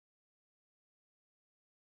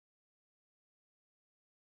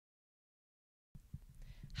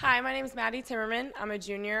Hi, my name is Maddie Timmerman. I'm a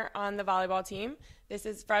junior on the volleyball team. This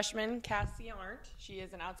is freshman Cassie Arndt. She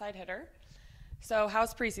is an outside hitter. So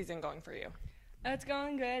how's preseason going for you? It's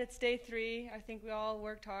going good. It's day 3. I think we all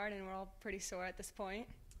worked hard and we're all pretty sore at this point.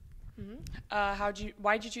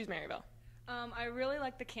 Why'd you choose Maryville? I really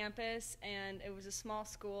like the campus, and it was a small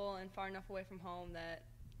school and far enough away from home that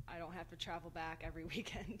I don't have to travel back every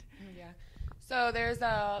weekend. Yeah. So there's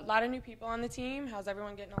a lot of new people on the team. How's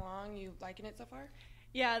everyone getting along? You liking it so far?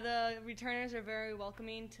 Yeah, the returners are very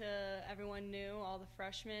welcoming to everyone new. All the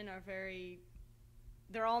freshmen are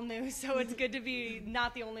they're all new, so it's good to be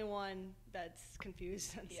not the only one that's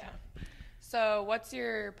confused and stuff. So what's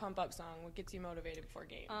your pump-up song? What gets you motivated before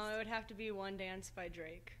games? It would have to be One Dance by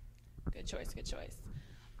Drake. Good choice, good choice.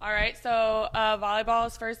 All right, so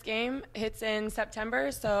volleyball's first game hits in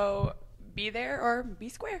September, so be there or be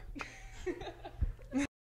square.